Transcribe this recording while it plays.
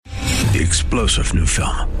The explosive new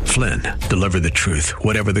film, Flynn, deliver the truth,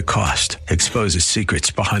 whatever the cost, exposes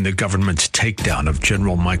secrets behind the government's takedown of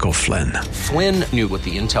General Michael Flynn. Flynn knew what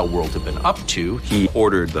the intel world had been up to. He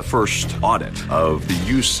ordered the first audit of the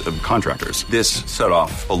use of contractors. This set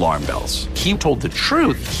off alarm bells. He told the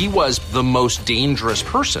truth. He was the most dangerous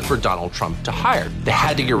person for Donald Trump to hire. They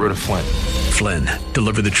had to get rid of Flynn. Flynn,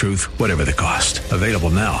 deliver the truth, whatever the cost. Available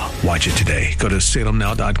now. Watch it today. Go to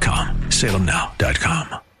salemnow.com.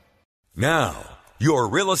 salemnow.com. Now, your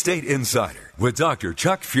Real Estate Insider with Dr.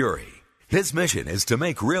 Chuck Fury. His mission is to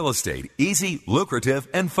make real estate easy, lucrative,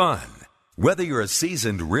 and fun. Whether you're a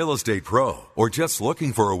seasoned real estate pro or just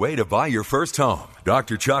looking for a way to buy your first home,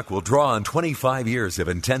 Dr. Chuck will draw on 25 years of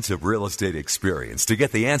intensive real estate experience to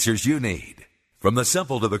get the answers you need. From the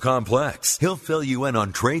simple to the complex, he'll fill you in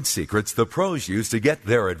on trade secrets the pros use to get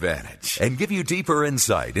their advantage and give you deeper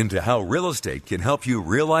insight into how real estate can help you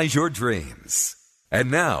realize your dreams.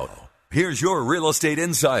 And now, here's your Real Estate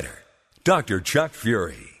Insider, Dr. Chuck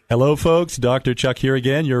Fury. Hello, folks. Dr. Chuck here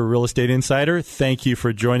again, your Real Estate Insider. Thank you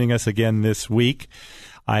for joining us again this week.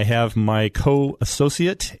 I have my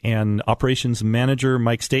co-associate and operations manager,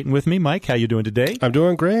 Mike Staten, with me. Mike, how you doing today? I'm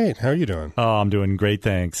doing great. How are you doing? Oh, I'm doing great,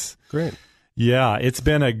 thanks. Great. Yeah, it's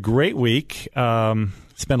been a great week.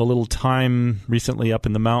 Spent a little time recently up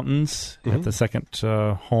in the mountains at the second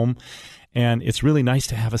home, and it's really nice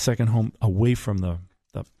to have a second home away from the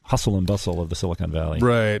hustle and bustle of the Silicon Valley.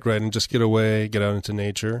 Right, and just get away, get out into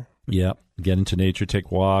nature. Yeah, get into nature,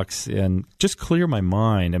 take walks, and just clear my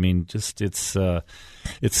mind. I mean, just it's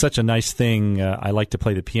such a nice thing. I like to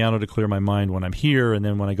play the piano to clear my mind when I'm here, and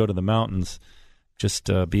then when I go to the mountains, just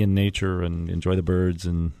be in nature and enjoy the birds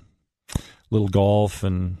and little golf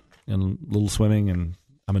and little swimming, and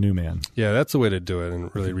I'm a new man. Yeah, that's the way to do it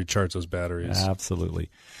and really recharge those batteries. Absolutely.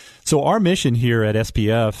 So our mission here at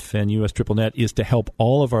SPF and US Triple Net is to help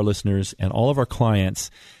all of our listeners and all of our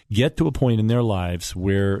clients get to a point in their lives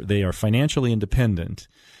where they are financially independent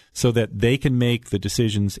so that they can make the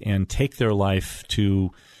decisions and take their life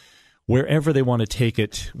to wherever they want to take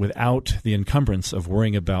it without the encumbrance of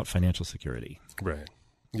worrying about financial security. Right.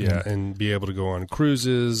 Yeah, and be able to go on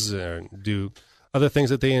cruises and do other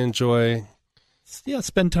things that they enjoy. Yeah,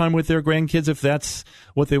 spend time with their grandkids if that's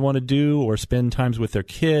what they want to do, or spend times with their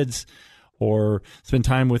kids, or spend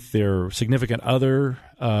time with their significant other.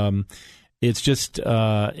 It's just,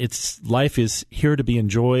 life is here to be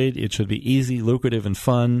enjoyed. It should be easy, lucrative, and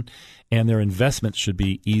fun, and their investments should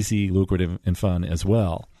be easy, lucrative, and fun as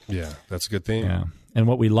well. Yeah, that's a good thing. Yeah. And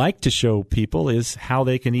what we like to show people is how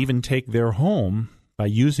they can even take their home by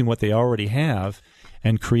using what they already have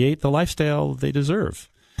and create the lifestyle they deserve.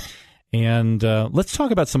 And let's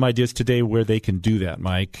talk about some ideas today where they can do that,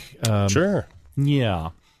 Mike. Sure. Yeah.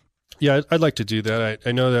 Yeah, I'd like to do that.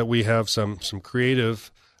 I know that we have some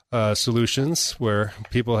creative solutions where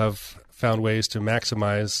people have found ways to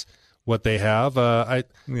maximize what they have. I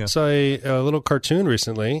saw a little cartoon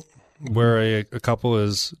recently where a couple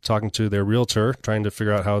is talking to their realtor, trying to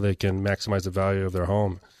figure out how they can maximize the value of their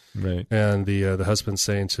home. Right. And the husband's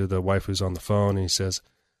saying to the wife who's on the phone, and he says,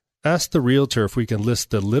 "Ask the realtor if we can list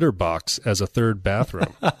the litter box as a third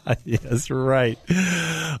bathroom." Yes, right.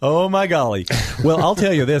 Oh, my golly. Well, I'll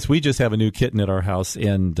tell you this. We just have a new kitten at our house,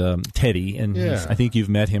 and Teddy, and I think you've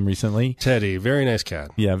met him recently. Teddy, very nice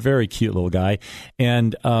cat. Yeah, very cute little guy.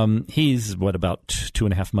 And he's, about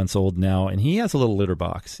 2.5 months old now, and he has a little litter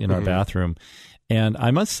box in our bathroom. And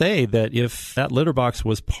I must say that if that litter box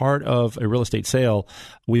was part of a real estate sale,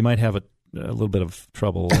 we might have a little bit of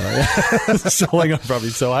trouble selling our property.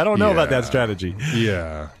 So I don't know about that strategy.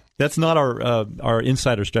 Yeah. That's not our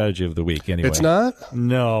insider strategy of the week anyway. It's not?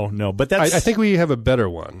 No. But that's... I think we have a better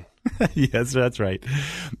one. Yes, that's right.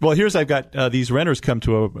 Well, I've got these renters come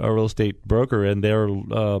to a real estate broker, and they're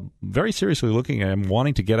very seriously looking at them,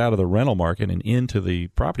 wanting to get out of the rental market and into the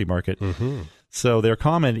property market. Mm-hmm. So their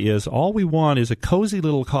comment is, all we want is a cozy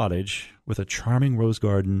little cottage with a charming rose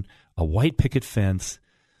garden, a white picket fence,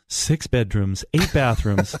 6 bedrooms, 8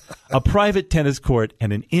 bathrooms, a private tennis court,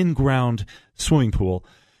 and an in-ground swimming pool.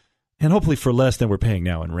 And hopefully for less than we're paying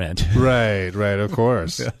now in rent. Right, of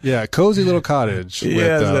course. Yeah, cozy little cottage with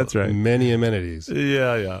that's right. many amenities.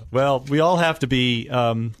 Yeah. Well, we all have to be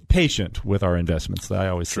patient with our investments. I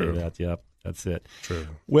always say that, yep. That's it. True.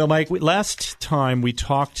 Well, Mike, last time we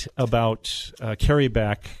talked about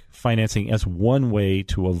carryback financing as one way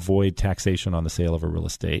to avoid taxation on the sale of a real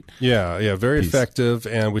estate. Yeah, very effective.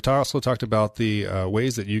 And we also talked about the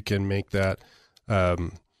ways that you can make that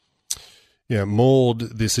mold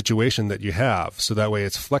the situation that you have, so that way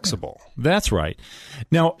it's flexible. That's right.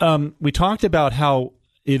 Now, we talked about how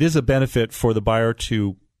it is a benefit for the buyer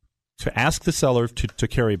to to ask the seller to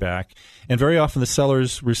carry back. And very often the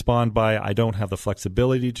sellers respond by, I don't have the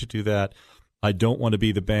flexibility to do that. I don't want to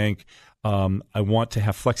be the bank. I want to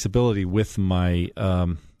have flexibility with my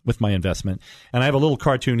investment. And I have a little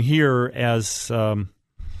cartoon here as a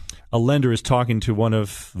lender is talking to one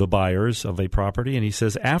of the buyers of a property, and he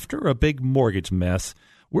says, after a big mortgage mess,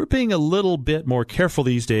 we're being a little bit more careful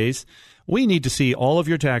these days. We need to see all of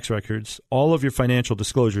your tax records, all of your financial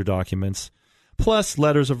disclosure documents, plus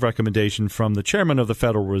letters of recommendation from the chairman of the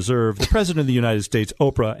Federal Reserve, the president of the United States,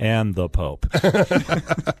 Oprah, and the Pope.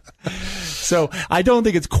 So I don't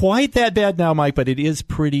think it's quite that bad now, Mike, but it is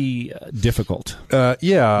pretty difficult.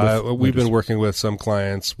 We've been working with some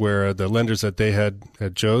clients where the lenders that they had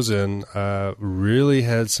chosen really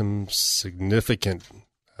had some significant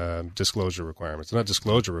disclosure requirements. Not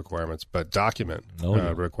disclosure requirements, but document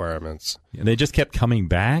requirements. And they just kept coming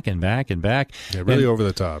back and back and back. Yeah, really over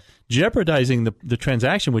the top. Jeopardizing the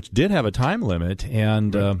transaction, which did have a time limit.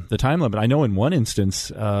 And the time limit, I know in one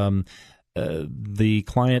instance, the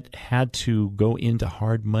client had to go into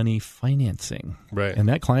hard money financing. Right. And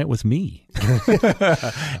that client was me.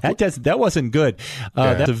 That wasn't good.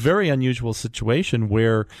 That's a very unusual situation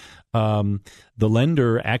where the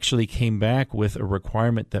lender actually came back with a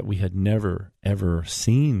requirement that we had never, ever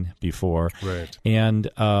seen before. Right. And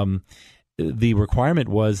the requirement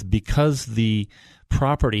was because the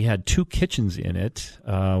property had two kitchens in it.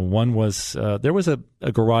 One was there was a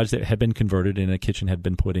garage that had been converted and a kitchen had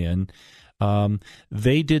been put in.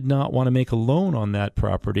 They did not want to make a loan on that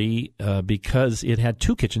property because it had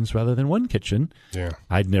two kitchens rather than one kitchen. Yeah.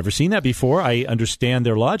 I'd never seen that before. I understand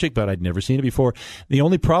their logic, but I'd never seen it before. The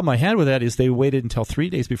only problem I had with that is they waited until 3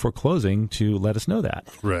 days before closing to let us know that.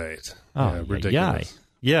 Right. Oh, ridiculous.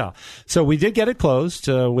 Yeah. So we did get it closed.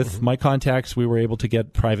 With my contacts, we were able to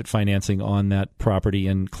get private financing on that property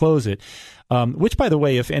and close it. Which, by the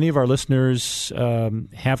way, if any of our listeners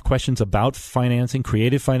have questions about financing,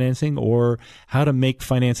 creative financing, or how to make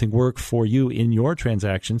financing work for you in your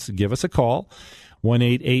transactions, give us a call,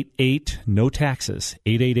 1-888-NO-TAXES,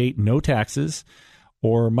 888-NO-TAXES.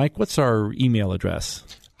 Or, Mike, what's our email address?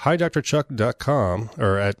 HiDrChuck.com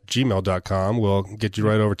or at gmail.com will get you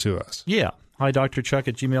right over to us. Yeah.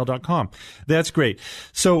 HiDrChuck@gmail.com. That's great.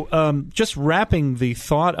 So just wrapping the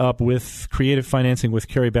thought up with creative financing with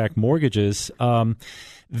carryback mortgages,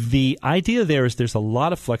 the idea there is there's a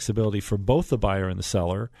lot of flexibility for both the buyer and the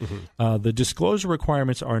seller. Mm-hmm. The disclosure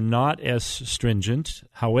requirements are not as stringent.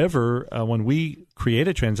 However, when we create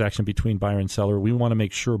a transaction between buyer and seller, we want to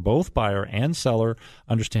make sure both buyer and seller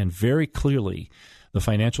understand very clearly the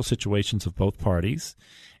financial situations of both parties,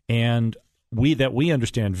 and we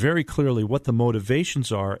understand very clearly what the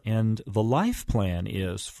motivations are and the life plan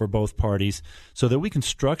is for both parties so that we can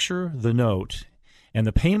structure the note and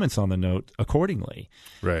the payments on the note accordingly.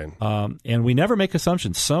 Right. And we never make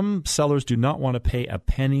assumptions. Some sellers do not want to pay a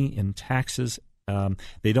penny in taxes.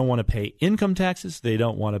 They don't want to pay income taxes. They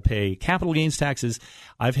don't want to pay capital gains taxes.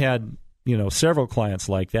 I've had several clients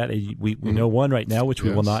like that. We know one right now, which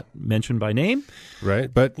we will not mention by name.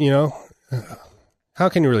 Right. But, how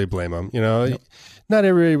can you really blame them? Not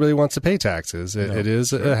everybody really wants to pay taxes. It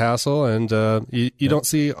is a hassle, and you don't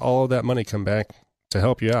see all of that money come back to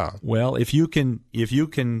help you out. Well, if you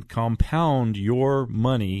can compound your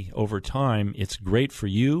money over time, it's great for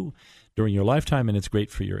you during your lifetime, and it's great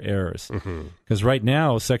for your heirs. Because right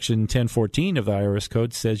now, Section 1014 of the IRS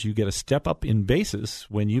Code says you get a step up in basis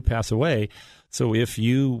when you pass away. So if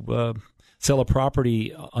you sell a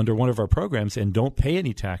property under one of our programs and don't pay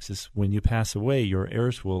any taxes, when you pass away, your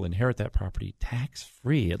heirs will inherit that property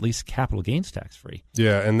tax-free, at least capital gains tax-free.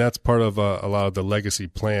 Yeah, and that's part of a lot of the legacy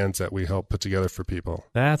plans that we help put together for people.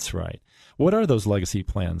 That's right. What are those legacy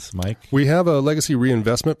plans, Mike? We have a legacy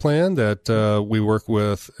reinvestment plan that we work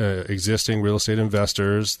with existing real estate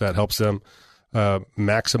investors that helps them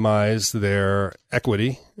maximize their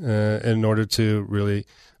equity in order to really,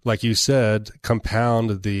 like you said,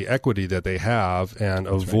 compound the equity that they have and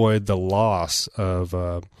avoid the loss of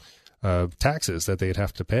taxes that they'd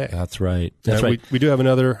have to pay. That's right. We do have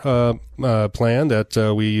another plan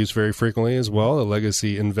that we use very frequently as well, a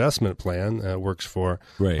legacy investment plan that works for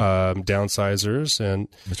downsizers. And,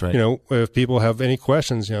 that's right. If people have any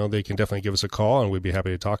questions, they can definitely give us a call and we'd be happy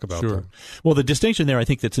to talk about them. Well, the distinction there I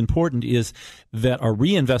think that's important is that our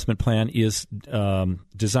reinvestment plan is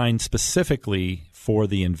designed specifically for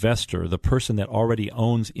the investor, the person that already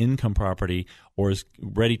owns income property or is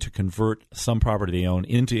ready to convert some property they own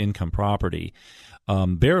into income property.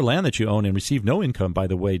 Bare land that you own and receive no income, by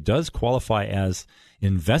the way, does qualify as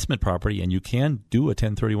investment property, and you can do a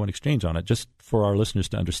 1031 exchange on it, just for our listeners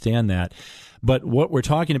to understand that. But what we're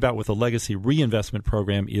talking about with the legacy reinvestment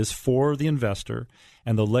program is for the investor,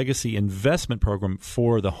 and the legacy investment program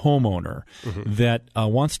for the homeowner that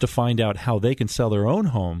wants to find out how they can sell their own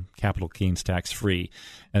home capital gains tax free.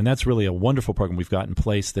 And that's really a wonderful program we've got in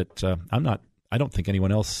place that I don't think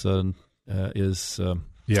anyone else is.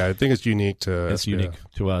 Yeah, I think it's unique to us. It's unique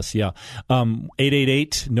to us, yeah.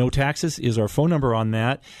 888-NO-TAXES is our phone number on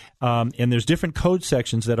that. And there's different code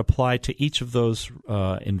sections that apply to each of those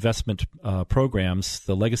investment programs,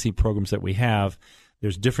 the legacy programs that we have.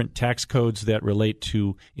 There's different tax codes that relate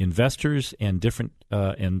to investors and different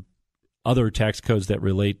and other tax codes that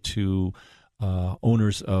relate to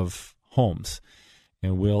owners of homes.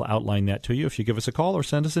 And we'll outline that to you if you give us a call or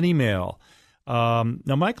send us an email. Now,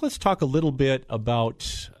 Mike, let's talk a little bit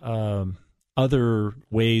about other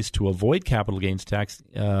ways to avoid capital gains tax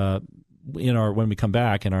when we come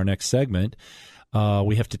back in our next segment.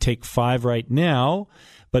 We have to take 5 right now.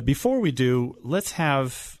 But before we do, let's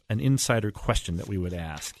have an insider question that we would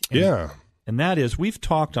ask. And that is, we've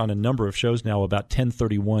talked on a number of shows now about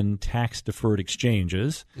 1031 tax-deferred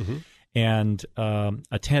exchanges. And a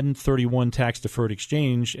 1031 tax-deferred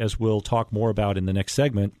exchange, as we'll talk more about in the next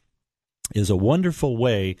segment, is a wonderful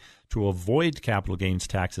way to avoid capital gains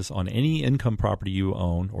taxes on any income property you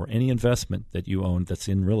own or any investment that you own that's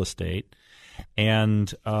in real estate.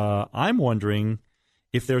 And I'm wondering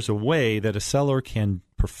if there's a way that a seller can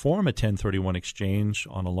perform a 1031 exchange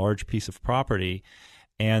on a large piece of property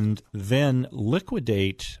and then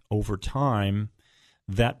liquidate over time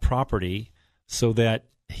that property so that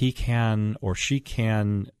he can or she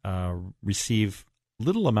can receive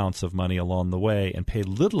little amounts of money along the way and pay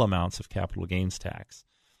little amounts of capital gains tax.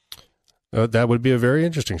 That would be a very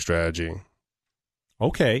interesting strategy.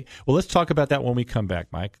 Okay. Well, let's talk about that when we come back,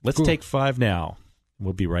 Mike. Let's take 5 now.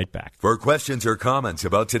 We'll be right back. For questions or comments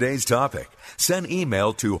about today's topic, send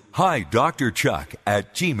email to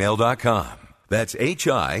hidrchuck@gmail.com. That's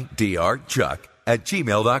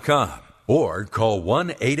HIDRchuck@gmail.com. Or call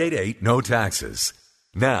 1-888-NO-TAXES.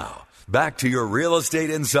 Now, back to your Real Estate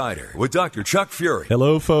Insider with Dr. Chuck Fury.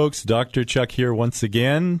 Hello, folks. Dr. Chuck here once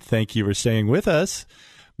again. Thank you for staying with us.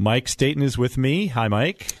 Mike Staten is with me. Hi,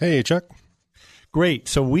 Mike. Hey, Chuck. Great.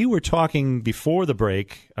 So we were talking before the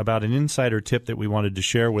break about an insider tip that we wanted to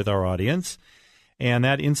share with our audience, and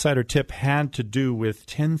that insider tip had to do with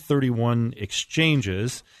 1031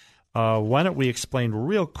 exchanges. Why don't we explain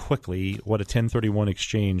real quickly what a 1031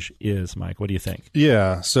 exchange is, Mike? What do you think?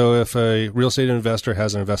 Yeah. So if a real estate investor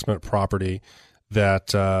has an investment property that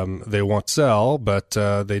they want to sell, but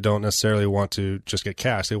they don't necessarily want to just get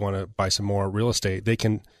cash, they want to buy some more real estate, they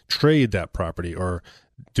can trade that property or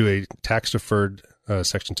do a tax-deferred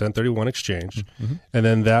Section 1031 exchange, and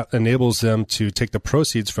then that enables them to take the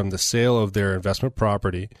proceeds from the sale of their investment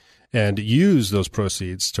property and use those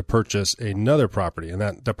proceeds to purchase another property. And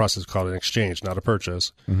that process is called an exchange, not a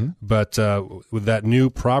purchase. But with that new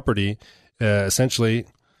property, essentially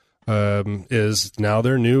is now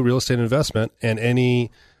their new real estate investment, and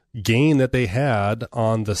any gain that they had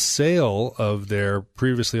on the sale of their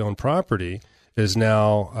previously owned property is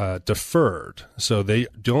now deferred. So they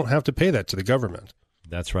don't have to pay that to the government.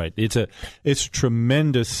 That's right. It's a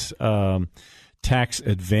tremendous tax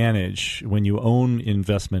advantage when you own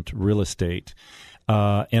investment real estate.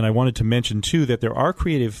 And I wanted to mention, too, that there are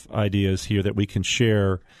creative ideas here that we can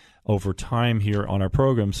share over time here on our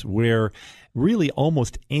programs where really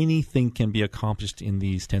almost anything can be accomplished in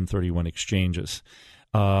these 1031 exchanges.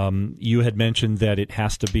 You had mentioned that it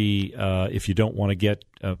has to be, if you don't want to get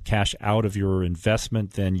cash out of your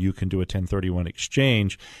investment, then you can do a 1031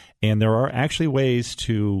 exchange. And there are actually ways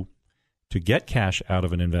to get cash out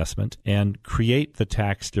of an investment and create the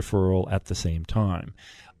tax deferral at the same time.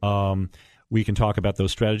 We can talk about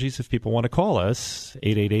those strategies if people want to call us,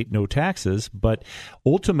 888-NO-TAXES. But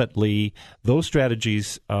ultimately, those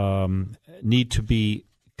strategies need to be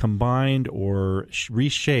combined or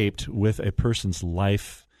reshaped with a person's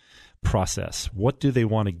life process. What do they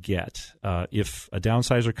want to get? If a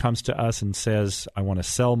downsizer comes to us and says, I want to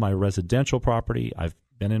sell my residential property, I've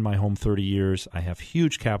been in my home 30 years, I have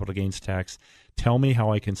huge capital gains tax, tell me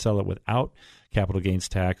how I can sell it without capital gains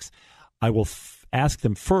tax, I will ask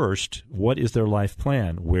them first, what is their life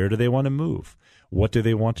plan? Where do they want to move? What do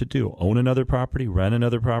they want to do? Own another property? Rent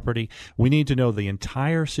another property? We need to know the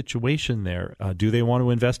entire situation there. Do they want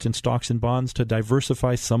to invest in stocks and bonds to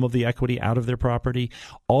diversify some of the equity out of their property?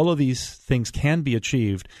 All of these things can be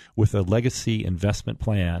achieved with a legacy investment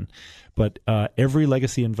plan. But every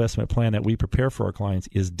legacy investment plan that we prepare for our clients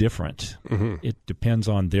is different. Mm-hmm. It depends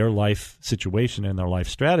on their life situation and their life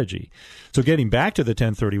strategy. So getting back to the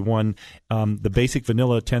 1031, the basic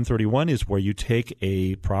vanilla 1031 is where you take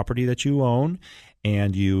a property that you own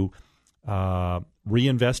and you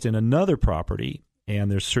reinvest in another property,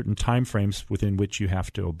 and there's certain time frames within which you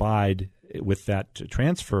have to abide with that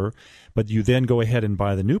transfer, but you then go ahead and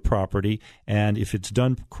buy the new property, and if it's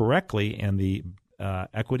done correctly and the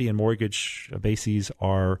equity and mortgage bases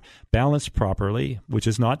are balanced properly, which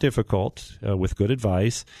is not difficult with good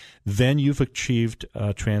advice, then you've achieved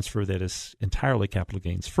a transfer that is entirely capital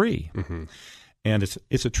gains free. Mm-hmm. And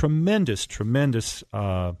it's a tremendous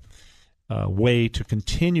way to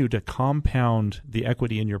continue to compound the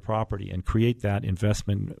equity in your property and create that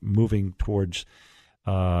investment moving towards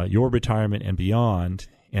your retirement and beyond.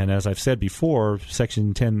 And as I've said before, Section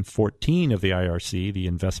 1014 of the IRC, the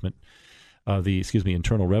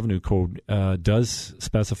Internal Revenue Code, does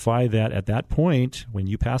specify that at that point, when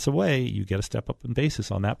you pass away, you get a step-up in basis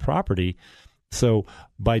on that property. So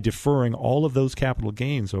by deferring all of those capital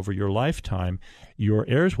gains over your lifetime, your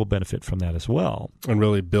heirs will benefit from that as well. And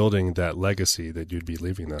really building that legacy that you'd be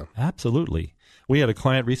leaving them. Absolutely. We had a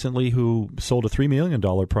client recently who sold a $3 million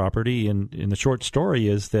property, and the short story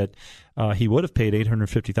is that he would have paid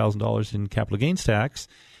 $850,000 in capital gains tax.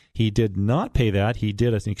 He did not pay that. He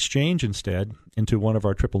did an exchange instead into one of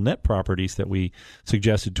our triple net properties that we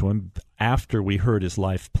suggested to him after we heard his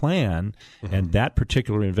life plan, mm-hmm. and that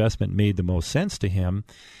particular investment made the most sense to him.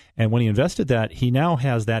 And when he invested that, he now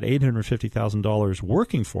has that $850,000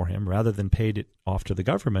 working for him rather than paid it off to the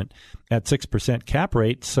government at 6% cap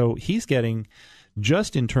rate. So he's getting,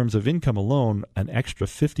 just in terms of income alone, an extra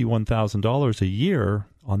 $51,000 a year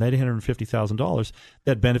on that $850,000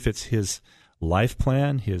 that benefits his life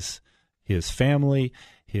plan, his family,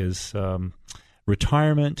 his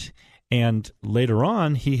retirement, and later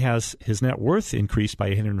on he has his net worth increased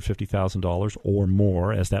by $850,000 or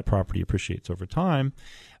more as that property appreciates over time,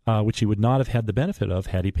 which he would not have had the benefit of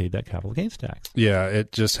had he paid that capital gains tax. Yeah,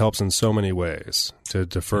 it just helps in so many ways to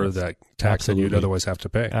defer that tax that you'd otherwise have to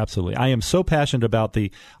pay. Absolutely. I am so passionate about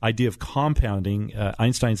the idea of compounding.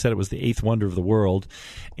 Einstein said it was the eighth wonder of the world,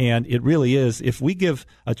 and it really is. If we give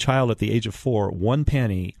a child at the age of 4 1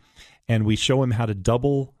 penny and we show him how to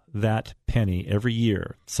double that penny every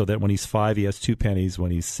year, so that when he's 5 he has 2 pennies,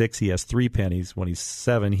 when he's 6 he has 3 pennies, when he's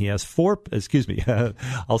 7 he has 4,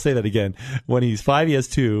 I'll say that again, when he's 5 he has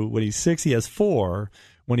 2, when he's 6 he has 4,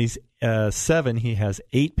 when he's 7 he has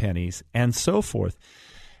 8 pennies, and so forth.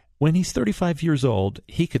 When he's 35 years old,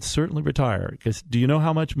 he could certainly retire. Because do you know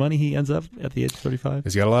how much money he ends up at the age of 35?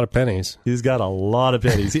 He's got a lot of pennies. He's got a lot of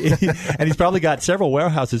pennies. And he's probably got several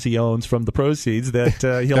warehouses he owns from the proceeds that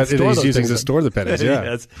he'll store he's using to store the pennies, yeah.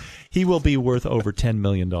 Yes. He will be worth over $10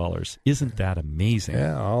 million. Isn't that amazing?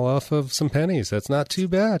 Yeah, all off of some pennies. That's not too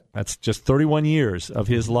bad. That's just 31 years of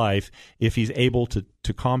his life if he's able to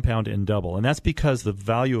compound and double. And that's because the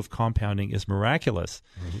value of compounding is miraculous.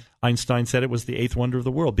 Mm-hmm. Einstein said it was the eighth wonder of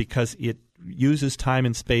the world because it uses time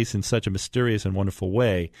and space in such a mysterious and wonderful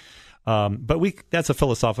way. But that's a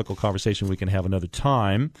philosophical conversation we can have another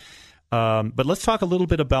time. But let's talk a little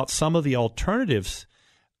bit about some of the alternatives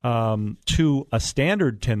to a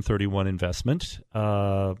standard 1031 investment.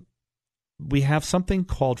 We have something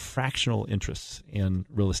called fractional interests in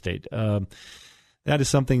real estate. That is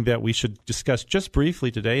something that we should discuss just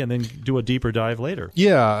briefly today and then do a deeper dive later.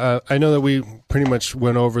 Yeah, I know that we pretty much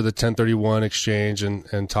went over the 1031 exchange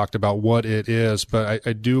and talked about what it is, but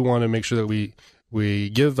I do want to make sure that we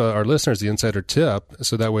give our listeners the insider tip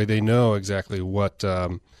so that way they know exactly what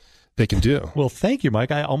they can do. Well, thank you,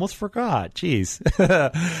 Mike. I almost forgot. Jeez.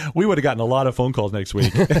 We would have gotten a lot of phone calls next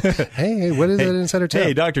week. Hey, what is that insider tip?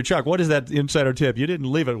 Hey, Dr. Chuck, what is that insider tip? You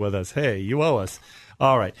didn't leave it with us. Hey, you owe us.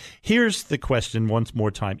 All right. Here's the question once more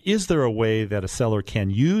time. Is there a way that a seller can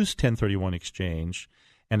use 1031 exchange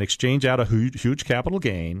and exchange out a huge capital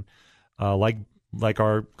gain, like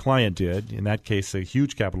our client did, in that case, a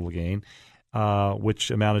huge capital gain, which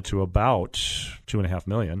amounted to about $2.5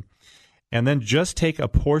 million, and then just take a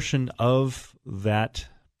portion of that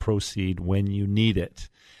proceed when you need it?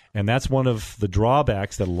 And that's one of the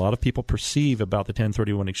drawbacks that a lot of people perceive about the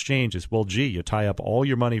 1031 exchange is, well, gee, you tie up all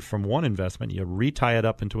your money from one investment, you retie it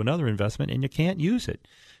up into another investment, and you can't use it.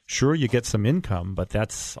 Sure, you get some income, but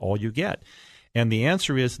that's all you get. And the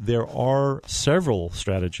answer is there are several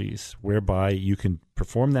strategies whereby you can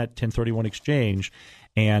perform that 1031 exchange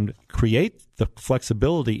and create the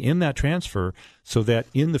flexibility in that transfer so that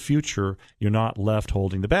in the future you're not left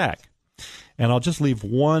holding the bag. And I'll just leave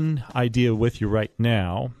one idea with you right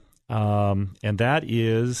now. And that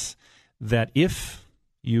is that if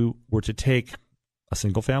you were to take a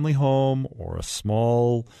single-family home or a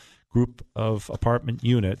small group of apartment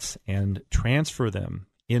units and transfer them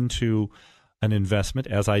into an investment,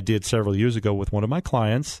 as I did several years ago with one of my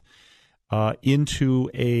clients, into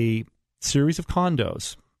a series of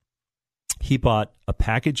condos. He bought a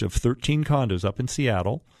package of 13 condos up in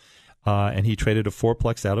Seattle, and he traded a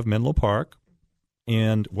fourplex out of Menlo Park.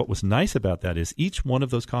 And what was nice about that is each one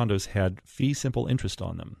of those condos had fee simple interest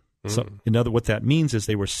on them. So, what that means is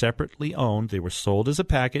they were separately owned. They were sold as a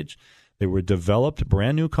package. They were developed,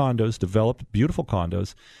 brand new condos, developed beautiful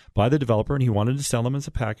condos by the developer, and he wanted to sell them as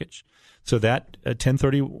a package. So that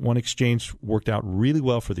 1031 exchange worked out really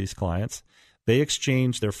well for these clients. They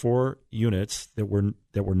exchanged their 4 units that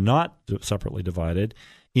were not separately divided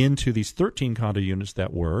into these 13 condo units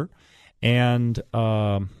that were, and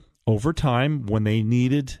over time, when they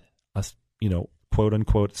needed a quote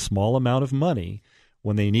unquote small amount of money,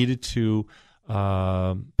 when they needed to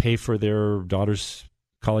pay for their daughter's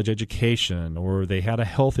college education, or they had a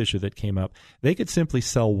health issue that came up, they could simply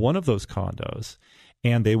sell one of those condos,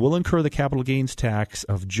 and they will incur the capital gains tax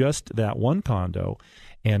of just that one condo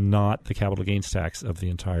and not the capital gains tax of the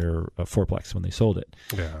entire fourplex when they sold it.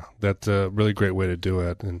 Yeah, that's a really great way to do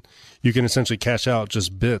it. And you can essentially cash out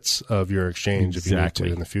just bits of your exchange if you need to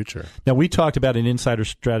in the future. Now, we talked about an insider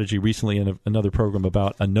strategy recently in another program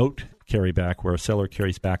about a note carryback, where a seller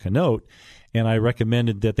carries back a note. And I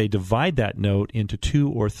recommended that they divide that note into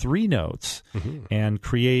 2 or 3 notes and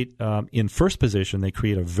create, in first position, they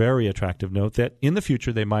create a very attractive note that in the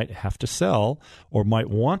future they might have to sell or might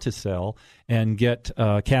want to sell and get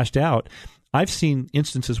cashed out. I've seen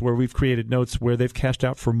instances where we've created notes where they've cashed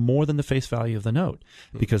out for more than the face value of the note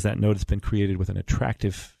because that note has been created with an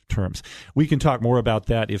attractive terms. We can talk more about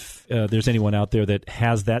that if there's anyone out there that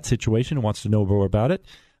has that situation and wants to know more about it.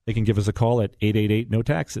 They can give us a call at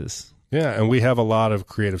 888-NO-TAXES. Yeah, and we have a lot of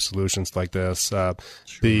creative solutions like this. The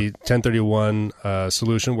 1031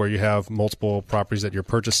 solution where you have multiple properties that you're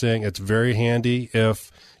purchasing, it's very handy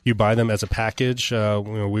if you buy them as a package.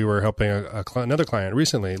 We were helping another client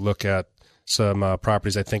recently look at some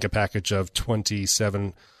properties, I think a package of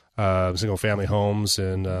 27 single-family homes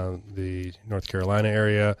in the North Carolina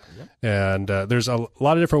area. Yep. And there's a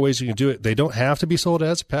lot of different ways you can do it. They don't have to be sold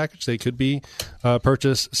as a package. They could be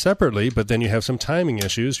purchased separately, but then you have some timing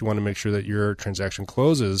issues. You want to make sure that your transaction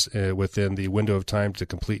closes within the window of time to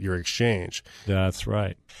complete your exchange. That's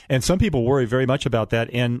right. And some people worry very much about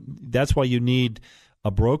that, and that's why you need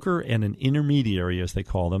a broker and an intermediary, as they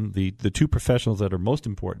call them, the 2 professionals that are most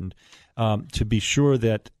important, to be sure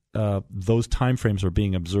that those timeframes are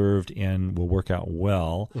being observed and will work out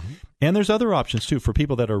well. Mm-hmm. And there's other options, too, for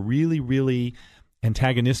people that are really, really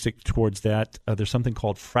antagonistic towards that. There's something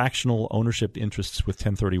called fractional ownership interests with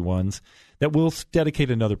 1031s that we'll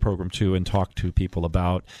dedicate another program to and talk to people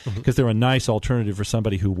about, because they're a nice alternative for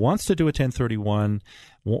somebody who wants to do a 1031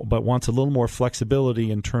 but wants a little more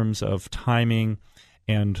flexibility in terms of timing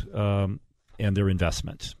and their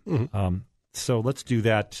investment. Mm-hmm. So let's do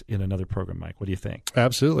that in another program, Mike. What do you think?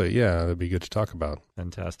 Absolutely. Yeah, that'd be good to talk about.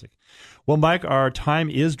 Fantastic. Well, Mike, our time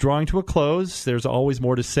is drawing to a close. There's always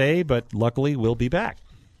more to say, but luckily we'll be back.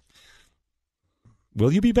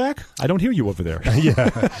 Will you be back? I don't hear you over there. Yeah.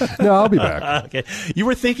 No, I'll be back. Okay. You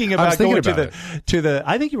were thinking about going to the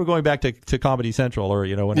I think you were going back to Comedy Central or,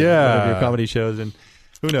 one of your comedy shows, and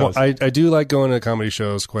who knows? Well, I do like going to comedy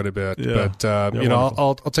shows quite a bit, but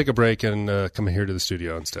I'll take a break and come here to the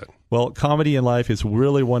studio instead. Well, comedy in life is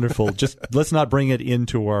really wonderful. Just let's not bring it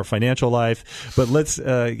into our financial life, but let's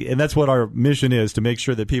and that's what our mission is, to make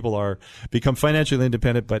sure that people become financially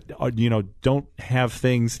independent, but don't have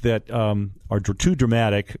things that are too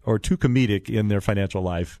dramatic or too comedic in their financial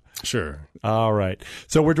life. Sure. All right.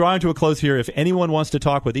 So we're drawing to a close here. If anyone wants to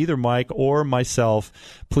talk with either Mike or myself,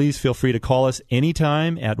 please feel free to call us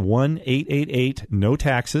anytime at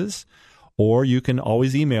 1-888-NO-TAXES. Or you can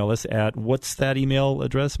always email us at, what's that email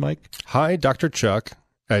address, Mike? Hi, Dr. Chuck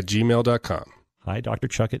at gmail.com. Hi, Dr.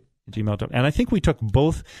 Chuck at gmail.com. And I think we took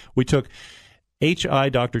both. We took H-I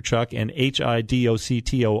Dr. Chuck and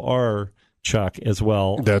H-I-D-O-C-T-O-R Chuck as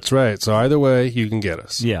well. That's right. So either way, you can get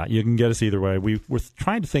us. Yeah, you can get us either way. We're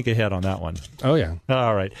trying to think ahead on that one. Oh, yeah.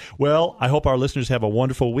 All right. Well, I hope our listeners have a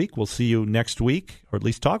wonderful week. We'll see you next week, or at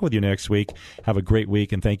least talk with you next week. Have a great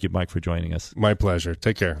week, and thank you, Mike, for joining us. My pleasure.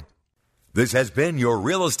 Take care. This has been your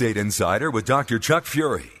Real Estate Insider with Dr. Chuck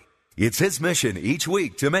Fury. It's his mission each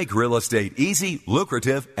week to make real estate easy,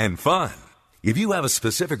 lucrative, and fun. If you have a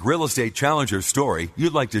specific real estate challenge or story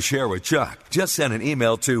you'd like to share with Chuck, just send an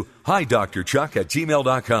email to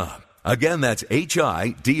hidrchuck@gmail.com. Again, that's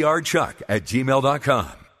HIDRchuck@gmail.com.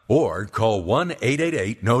 Or call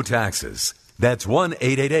 1-888-NO-TAXES. That's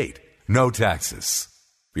 1-888-NO-TAXES.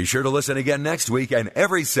 Be sure to listen again next week and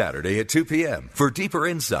every Saturday at 2 p.m. for deeper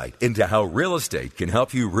insight into how real estate can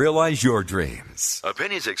help you realize your dreams.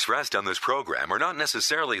 Opinions expressed on this program are not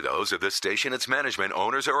necessarily those of this station, its management,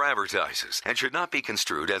 owners, or advertisers, and should not be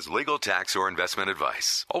construed as legal, tax, or investment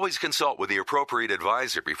advice. Always consult with the appropriate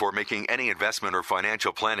advisor before making any investment or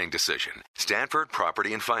financial planning decision. Stanford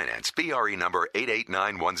Property and Finance, BRE number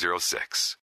 889106.